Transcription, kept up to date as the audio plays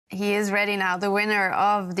He is ready now. The winner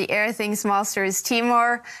of the Airthings Masters,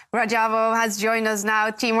 Teimour Radjabov, has joined us now.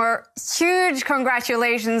 Teimour, huge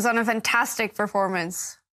congratulations on a fantastic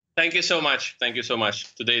performance. Thank you so much. Thank you so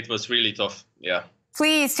much. Today it was really tough. Yeah.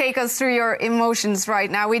 Please take us through your emotions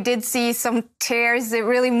right now. We did see some tears that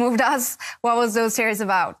really moved us. What was those tears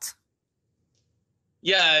about?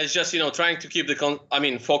 Yeah, it's just, trying to keep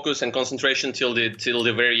the focus and concentration till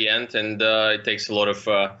the very end, and it takes a lot of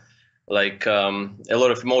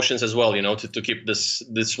emotions as well, to keep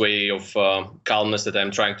this way of calmness that I'm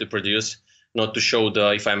trying to produce, not to show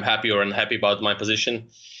if I'm happy or unhappy about my position.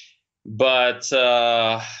 But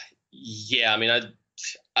yeah,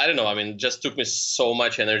 I don't know. It just took me so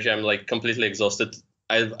much energy. I'm like completely exhausted.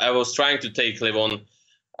 I was trying to take Levon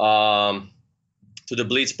to the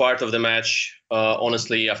blitz part of the match.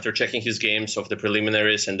 Honestly, after checking his games of the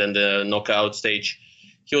preliminaries and then the knockout stage,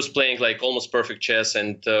 he was playing like almost perfect chess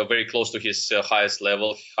and very close to his highest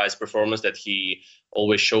level, highest performance that he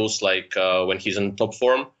always shows when he's in top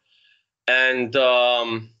form. And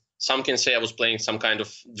some can say I was playing some kind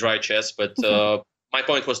of dry chess, but my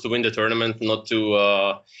point was to win the tournament, not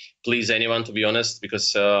to please anyone, to be honest,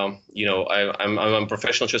 because I'm a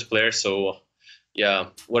professional chess player. So yeah,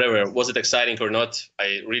 whatever, was it exciting or not,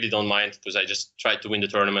 I really don't mind, because I just tried to win the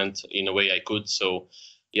tournament in a way I could. So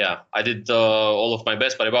yeah, I did all of my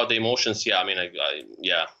best. But about the emotions, yeah,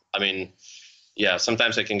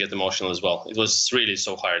 sometimes I can get emotional as well. It was really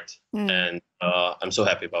so hard, and I'm so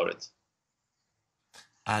happy about it.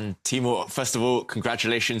 And Teimour, first of all,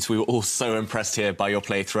 congratulations. We were all so impressed here by your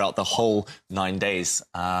play throughout the whole 9 days.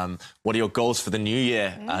 What are your goals for the new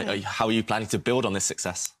year? How are you planning to build on this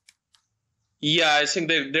success? Yeah, I think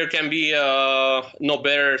there can be no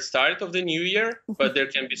better start of the new year, but there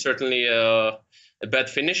can be certainly a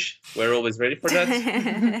bad finish. We're always ready for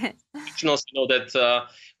that. You can also know that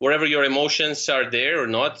wherever your emotions are there or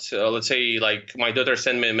not, let's say like my daughter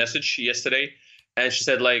sent me a message yesterday, and she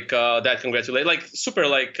said Dad, congratulations, super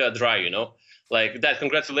dry, like that.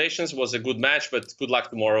 Congratulations, was a good match, but good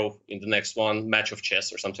luck tomorrow in the next one, match of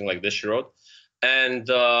chess or something like this, she wrote. And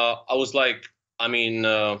I was like,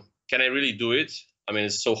 can I really do it?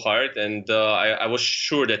 It's so hard. And I was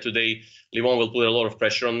sure that today Levon will put a lot of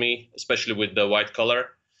pressure on me, especially with the white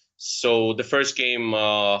color. So the first game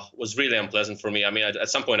was really unpleasant for me. At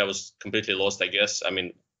some point I was completely lost, I guess.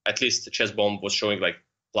 At least the chess bomb was showing like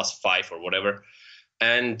 +5 or whatever.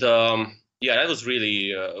 And yeah, that was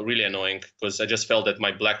really, really annoying, because I just felt that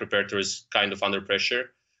my black repertoire is kind of under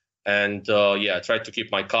pressure. And yeah, I tried to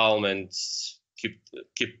keep my calm and keep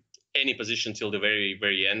any position till the very,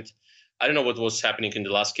 very end. I don't know what was happening in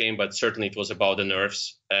the last game, but certainly it was about the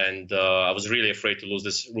nerves. And I was really afraid to lose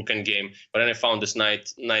this rook endgame. But then I found this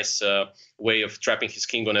nice way of trapping his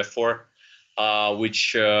king on f4,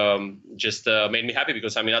 which just made me happy,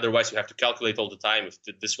 because otherwise you have to calculate all the time if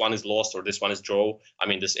this one is lost or this one is draw.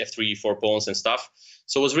 This f3, e4 pawns and stuff.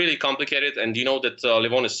 So it was really complicated. And you know that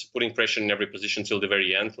Levon is putting pressure in every position till the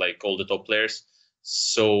very end, like all the top players.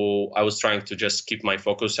 So I was trying to just keep my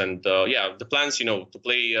focus, and yeah, the plans, to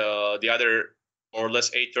play the other more or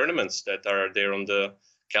less 8 tournaments that are there on the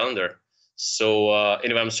calendar. So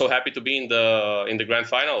anyway, I'm so happy to be in the grand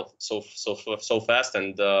final so fast.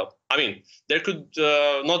 And there could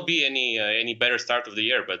not be any better start of the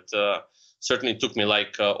year, but certainly took me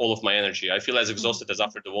all of my energy. I feel as exhausted as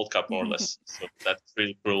after the World Cup, more or less. So that's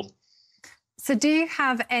really cruel. So do you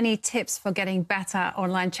have any tips for getting better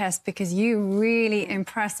online chess? Because you really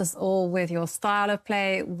impressed us all with your style of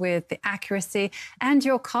play, with the accuracy and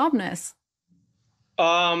your calmness.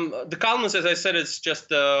 The calmness, as I said, it's just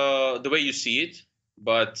the way you see it.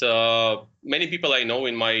 But many people I know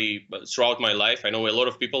throughout my life, I know a lot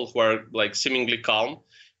of people who are seemingly calm,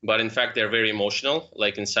 but in fact they're very emotional,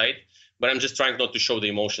 inside. But I'm just trying not to show the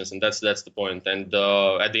emotions, and that's the point. And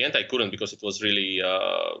at the end, I couldn't, because it was really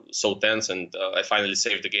so tense, and I finally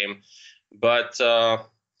saved the game. But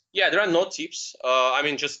yeah, there are no tips.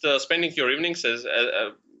 Just spending your evenings as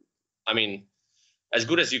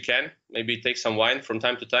good as you can. Maybe take some wine from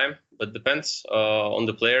time to time, but depends on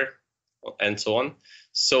the player and so on.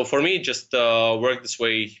 So for me, just work this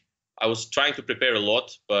way. I was trying to prepare a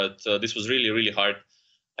lot, but this was really, really hard.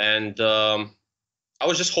 And I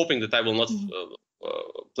was just hoping that I will not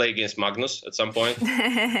play against Magnus at some point.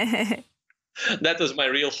 That was my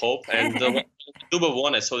real hope. And when Dubov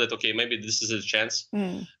won, I saw that, okay, maybe this is a chance.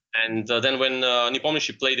 And then when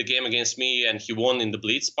Nepomniachtchi played the game against me and he won in the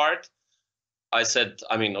blitz part, I said,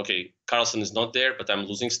 okay, Carlsen is not there, but I'm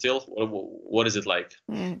losing still. What is it like?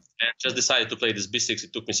 And just decided to play this b6.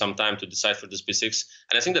 It took me some time to decide for this b6.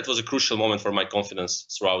 And I think that was a crucial moment for my confidence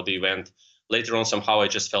throughout the event. Later on, somehow I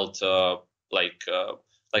just felt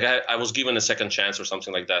Like I was given a second chance or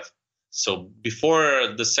something like that. So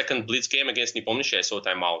before the second Blitz game against Nepomniachtchi, I saw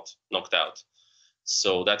timeout, knocked out.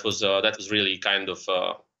 So that was really kind of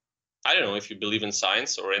I don't know if you believe in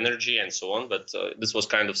science or energy and so on, but this was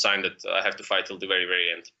kind of sign that I have to fight till the very,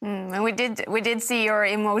 very end. And we did see your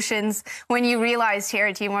emotions when you realized here,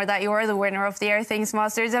 Teimour, that you were the winner of the Airthings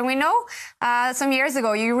Masters. And we know some years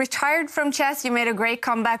ago you retired from chess. You made a great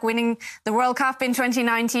comeback, winning the World Cup in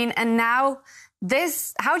 2019. And now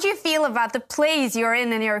this, how do you feel about the place you're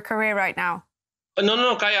in your career right now?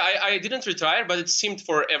 No, Kaya, I didn't retire, but it seemed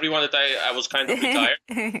for everyone that I was kind of retired.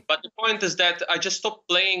 But the point is that I just stopped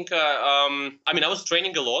playing. I mean, I was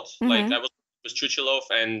training a lot. Like I was with Chuchilov,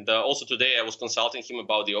 and also today I was consulting him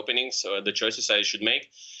about the openings, the choices I should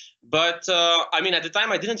make. But I mean, at the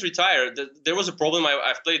time I didn't retire. There was a problem.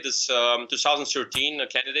 I've played this 2013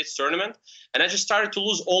 candidates tournament, and I just started to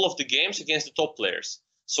lose all of the games against the top players.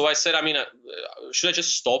 So I said, I mean, should I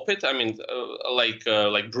just stop it? I mean, like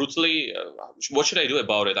brutally, what should I do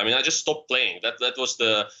about it? I mean, I just stopped playing. That was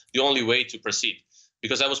the only way to proceed,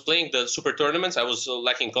 because I was playing the super tournaments. I was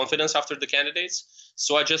lacking confidence after the candidates.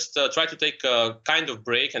 So I just tried to take a kind of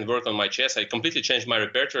break and work on my chess. I completely changed my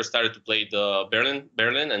repertoire, started to play the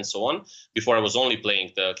Berlin and so on. Before I was only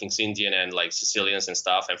playing the King's Indian and like Sicilians and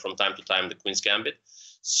stuff, and from time to time the Queen's Gambit.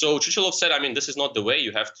 So Chuchilov said, I mean, this is not the way.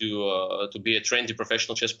 You have to be a trendy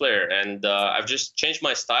professional chess player. And I've just changed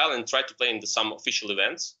my style and tried to play in some official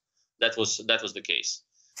events. That was the case.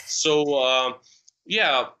 So,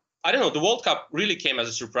 yeah, I don't know. The World Cup really came as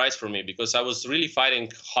a surprise for me, because I was really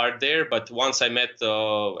fighting hard there. But once I met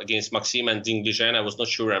against Maxime and Ding Lijen, I was not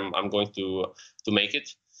sure I'm going to make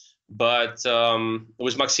it. But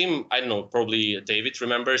with Maxime, I don't know, probably David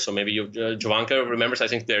remembers, or maybe Jovanka remembers. I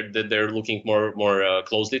think they're looking more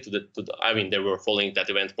closely to the. I mean, they were following that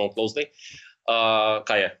event more closely.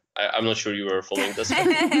 Kaya, I'm not sure you were following this.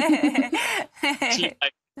 I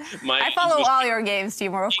follow all your games,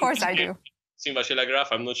 Teimour. Of course I do.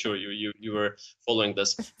 I'm not sure you were following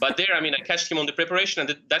this. But there, I mean, I catched him on the preparation,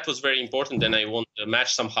 and that was very important. And I won the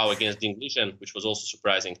match somehow against Ding Lijen, which was also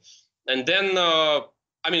surprising. And then.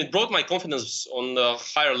 I mean, it brought my confidence on a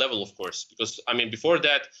higher level, of course, because, I mean, before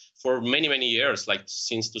that, for many, many years, like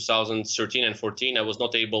since 2013 and 14, I was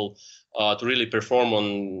not able to really perform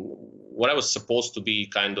on what I was supposed to be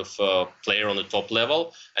kind of player on the top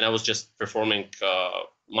level. And I was just performing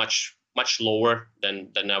much lower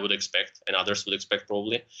than I would expect, and others would expect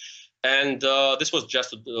probably. And this was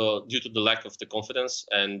just due to the lack of the confidence.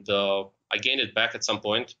 And I gained it back at some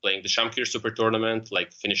point playing the Shamkir Super Tournament,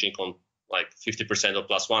 like finishing on like 50% or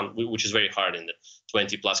 +1, which is very hard in the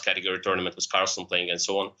 20+ category tournament with Carlson playing and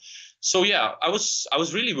so on. So yeah, I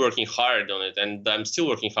was really working hard on it, and I'm still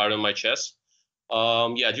working hard on my chess.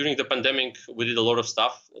 Yeah, during the pandemic, we did a lot of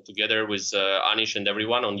stuff together with Anish and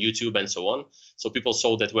everyone on YouTube and so on. So people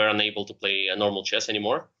saw that we're unable to play a normal chess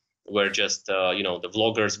anymore. We're just, the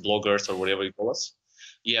vloggers, bloggers, or whatever you call us.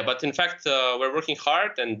 Yeah, but in fact, we're working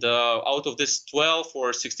hard, and out of this 12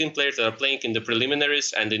 or 16 players that are playing in the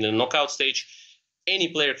preliminaries and in the knockout stage, any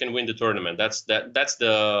player can win the tournament.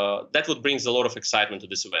 That what brings a lot of excitement to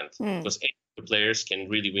this event, because any of the players can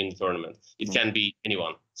really win the tournament. It can be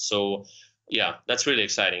anyone. So yeah, that's really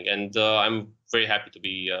exciting, and I'm very happy to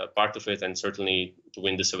be part of it, and certainly to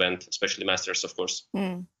win this event, especially Masters, of course.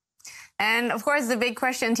 And of course, the big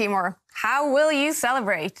question, Teimour, how will you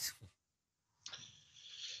celebrate?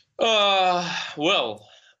 Well,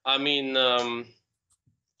 I mean,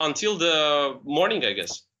 until the morning, I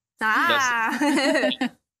guess.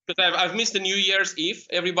 Because I've missed the New Year's Eve.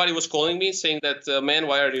 Everybody was calling me saying that, man,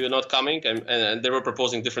 why are you not coming? And they were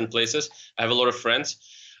proposing different places. I have a lot of friends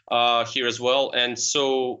here as well. And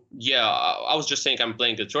so, yeah, I was just saying I'm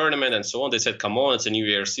playing the tournament and so on. They said, come on, it's a New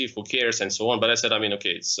Year's Eve, who cares? And so on. But I said, I mean,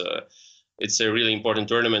 okay, it's a really important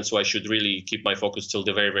tournament, so I should really keep my focus till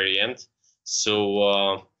the very, very end.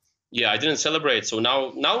 So, yeah, I didn't celebrate. So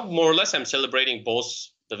now more or less I'm celebrating both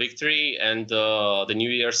the victory and the New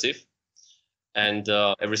Year's Eve and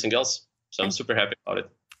everything else. So I'm super happy about it.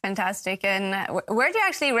 Fantastic. And where do you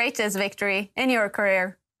actually rate this victory in your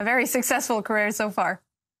career? A very successful career so far.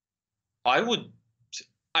 I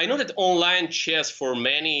know that online chess for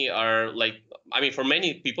many are like, I mean, for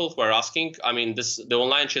many people who are asking, I mean, the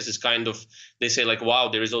online chess is kind of, they say like, wow,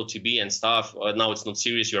 there is OTB and stuff. Now it's not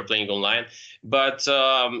serious, you're playing online. But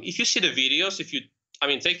if you see the videos,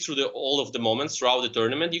 take through all of the moments throughout the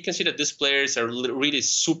tournament, you can see that these players are really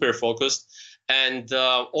super focused. And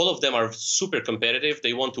all of them are super competitive.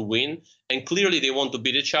 They want to win. And clearly they want to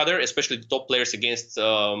beat each other, especially the top players against,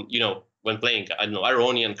 when playing, I don't know,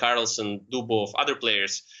 Aronian, Carlsen, Dubov, other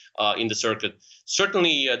players. in the circuit.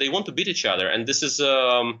 Certainly, they want to beat each other, and this is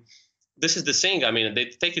the thing. I mean, they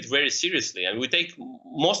take it very seriously, and we take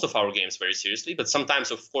most of our games very seriously. But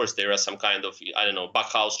sometimes, of course, there are some kind of, I don't know,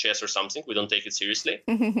 backhouse chess or something. We don't take it seriously.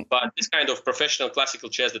 But this kind of professional classical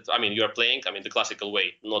chess that, I mean, you are playing, I mean, the classical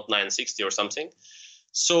way, not 960 or something.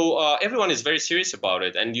 So everyone is very serious about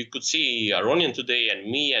it, and you could see Ronian today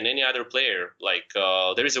and me and any other player. Like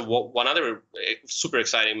there is one other super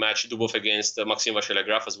exciting match, Dubov against Maxim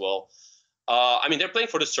Vachilegraf as well. I mean, they're playing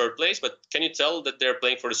for the third place, but can you tell that they're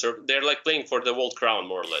playing for the third? They're like playing for the world crown,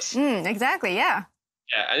 more or less. Exactly, yeah.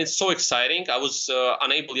 Yeah, and it's so exciting. I was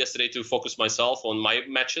unable yesterday to focus myself on my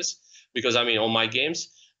matches because, I mean, on my games,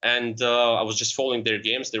 and I was just following their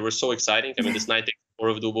games. They were so exciting. I mean, this night four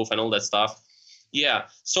of Dubov and all that stuff. Yeah,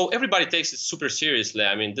 so everybody takes it super seriously.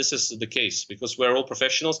 I mean, this is the case because we're all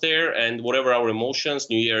professionals there, and whatever our emotions,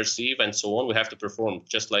 New Year's Eve and so on, we have to perform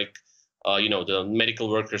just like, you know, the medical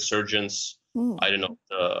workers, surgeons, I don't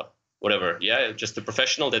know, whatever. Yeah, just the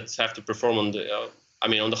professional that have to perform on the, I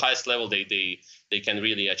mean, on the highest level they can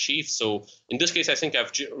really achieve. So in this case, I think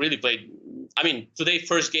I've really played. I mean, today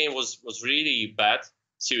first game was really bad,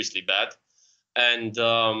 seriously bad, and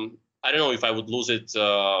I don't know if I would lose it.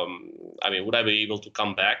 I mean, would I be able to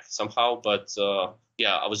come back somehow? But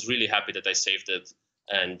yeah, I was really happy that I saved it,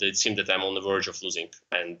 and it seemed that I'm on the verge of losing,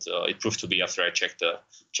 and it proved to be after I checked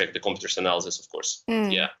the computer's analysis, of course.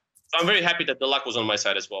 Yeah, so I'm very happy that the luck was on my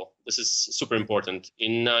side as well. This is super important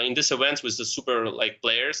in this event with the super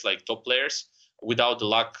players, like top players. Without the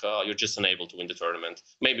luck, you're just unable to win the tournament.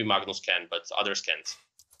 Maybe Magnus can, but others can't.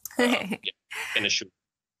 Yeah, can assure.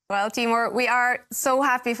 Well, Teimour, we are so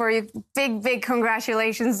happy for you. Big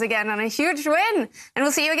congratulations again on a huge win. And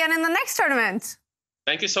we'll see you again in the next tournament.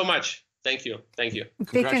 Thank you so much. Thank you.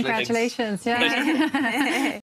 Big congratulations. Yeah.